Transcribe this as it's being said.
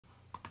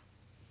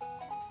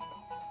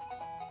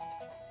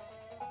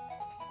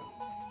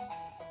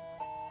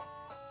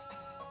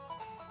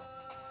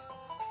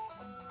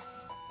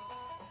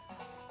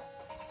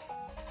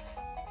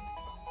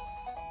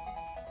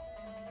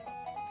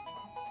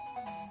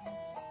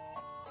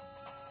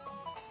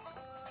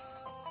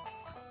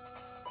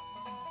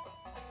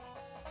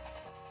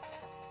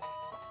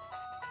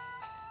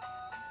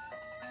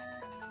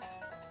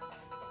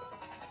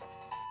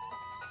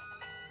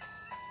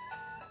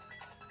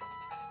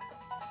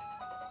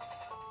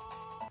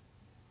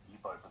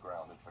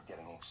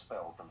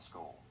expelled from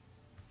school.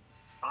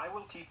 I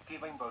will keep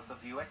giving both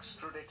of you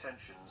extra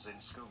detentions in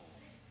school.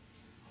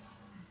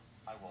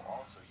 I will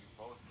also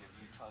both give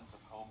you tons of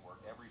homework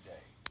every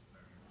day.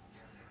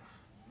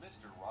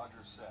 Mr.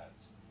 Rogers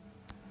says.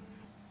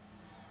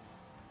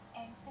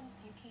 And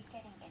since you keep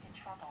getting into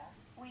trouble,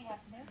 we have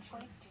no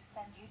choice to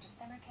send you to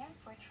summer camp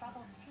for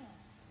troubled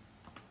teens.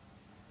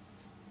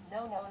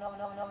 No,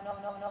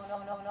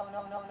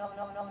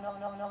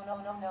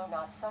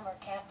 not summer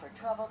camp for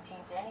troubled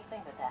teens,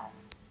 anything but that.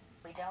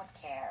 We don't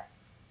care.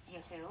 You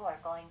two are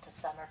going to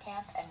summer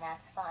camp and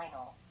that's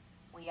final.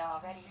 We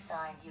already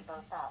signed you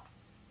both up.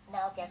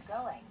 Now get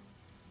going.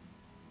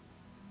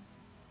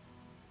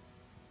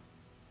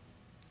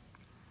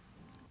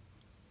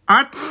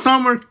 At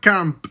summer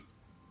camp.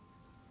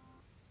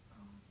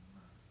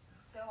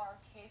 So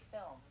RK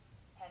Films,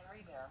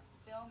 Henry Bear,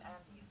 Film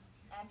Andes,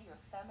 and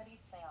Yosemite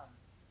Sam.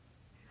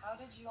 How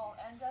did you all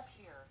end up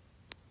here?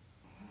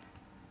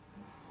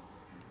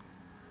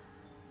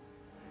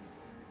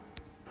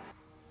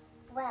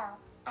 Well,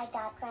 I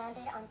got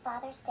grounded on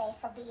Father's Day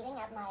for beating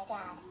up my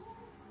dad.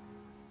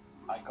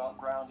 I got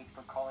grounded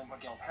for calling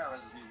Miguel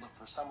Perez's new look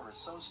for summer is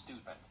so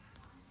stupid.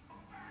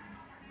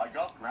 I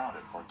got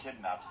grounded for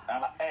kidnaps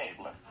and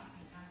Abel.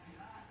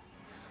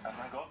 And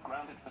I got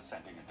grounded for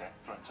sending a death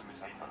threat to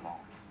Miss April.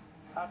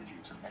 How did you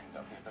two end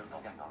up here,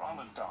 Doppelganger on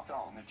and Dark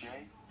on the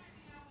J?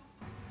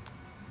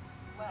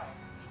 Well,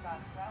 we got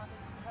grounded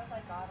because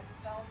I got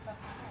expelled from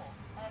school,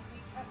 and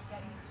we kept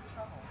getting into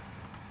trouble.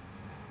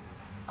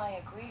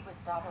 I agreed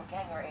with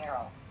Doppelganger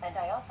Arle, and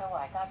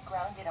I got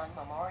grounded on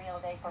Memorial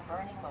Day for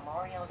burning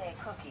Memorial Day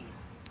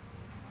cookies.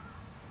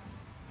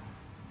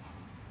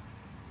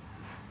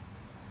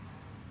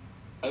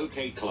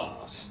 Okay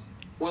class.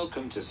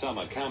 Welcome to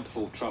summer camp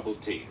for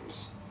troubled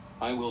teens.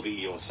 I will be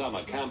your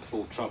summer camp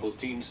for troubled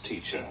teens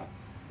teacher.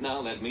 Now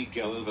let me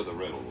go over the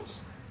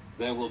rules.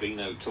 There will be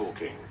no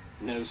talking,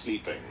 no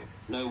sleeping,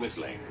 no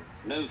whistling,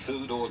 no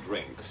food or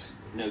drinks,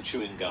 no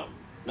chewing gum,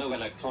 no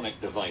electronic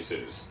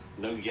devices,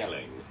 no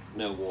yelling,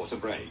 no water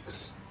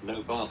breaks,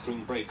 no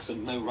bathroom breaks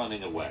and no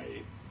running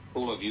away.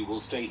 All of you will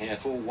stay here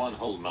for 1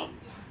 whole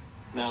month.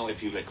 Now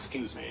if you'll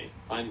excuse me,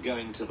 I'm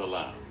going to the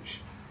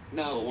lounge.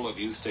 Now all of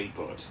you stay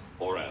put,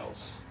 or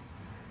else.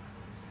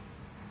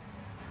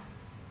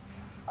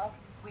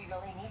 We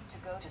really need to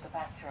go to the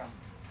bathroom.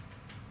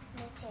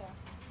 Me too.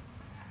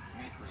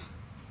 Me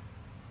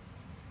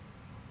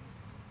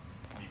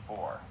 3. Me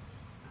 4.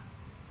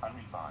 And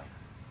me 5.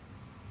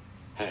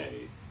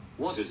 Hey,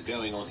 what is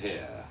going on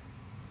here?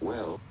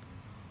 Well,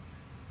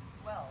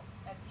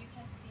 as you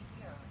can see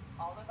here,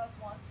 all of us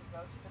want to go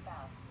to the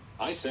bath.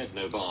 I said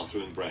no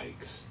bathroom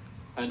breaks.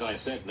 And I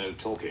said no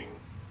talking.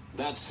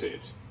 That's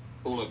it.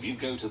 All of you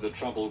go to the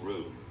trouble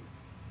room.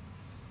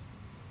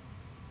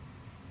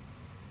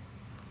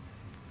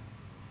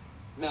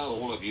 Now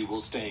all of you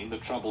will stay in the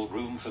trouble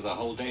room for the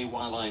whole day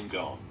while I'm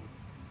gone.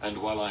 And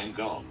while I'm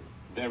gone,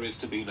 there is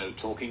to be no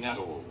talking at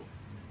all.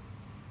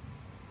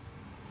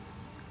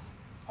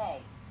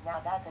 Hey, now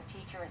that the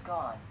teacher is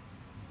gone.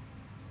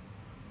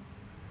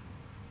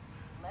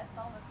 Let's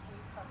all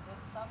escape from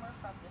this summer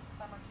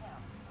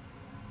camp.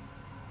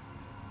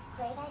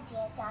 Great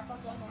idea,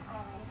 Doppelganger,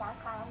 Arle, and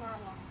Carl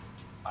Nadja.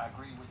 I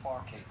agree with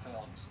RK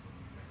Films.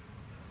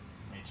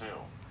 Me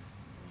too.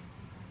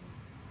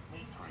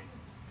 Me 3.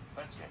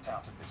 Let's get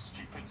out of this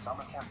stupid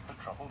summer camp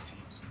for troubled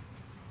teens.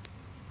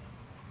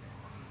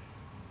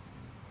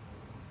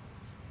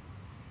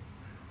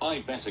 I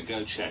better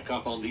go check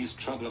up on these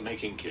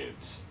troublemaking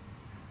kids.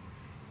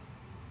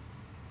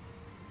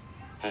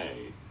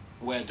 Hey,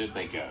 where did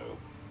they go?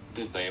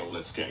 Did they all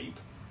escape?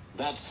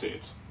 That's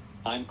it.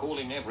 I'm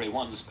calling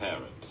everyone's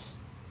parents.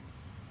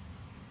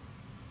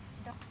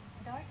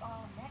 Dark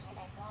all Nadja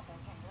and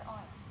Doppelganger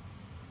Arle.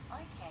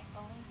 I can't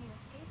believe you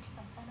escaped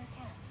from summer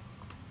camp.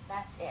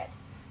 That's it.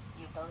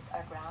 You both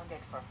are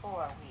grounded for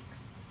 4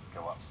 weeks.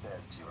 Go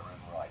upstairs to your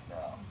room right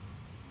now.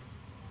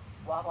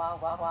 Wah wah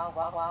wah wah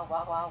wah wah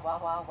wah wah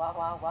wah wah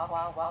wah wah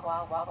wah wah wah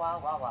wah wah wah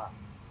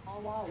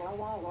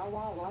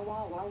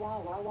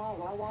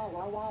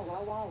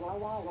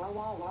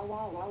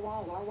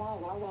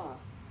wah wah.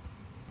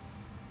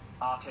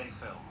 RK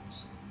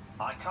Films.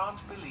 I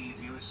can't believe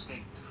you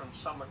escaped from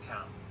summer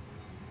camp.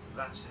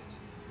 That's it.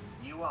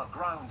 You are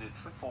grounded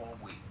for 4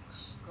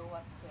 weeks. Go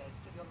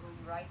upstairs to your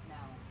room right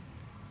now.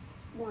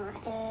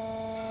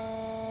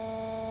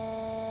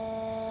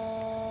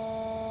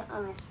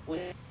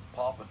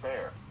 Papa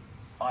Bear,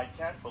 I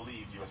can't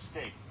believe you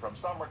escaped from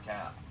summer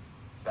camp.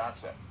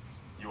 That's it.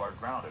 You are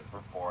grounded for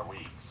 4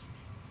 weeks.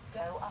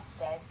 Go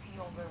upstairs to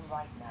your room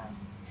right now.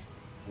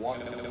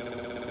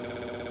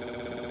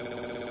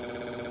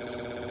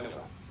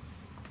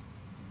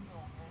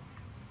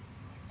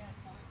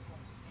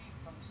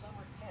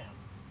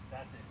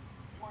 That's it.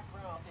 You are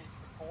grounded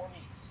for 4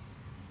 weeks.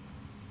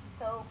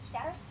 Go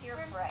upstairs to your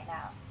room right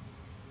now.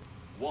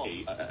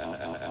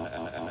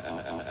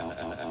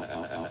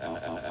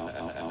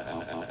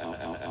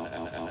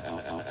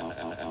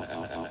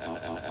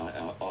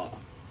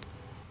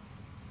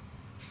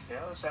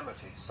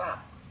 Yosemite Sam.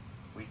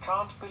 We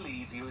can't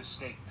believe you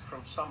escaped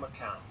from summer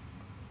camp.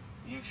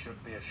 You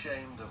should be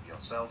ashamed of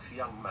yourself,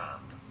 young man.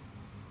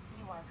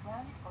 You are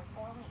grounded for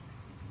 4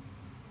 weeks.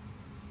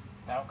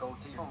 Now go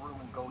to your room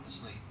and go to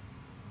sleep.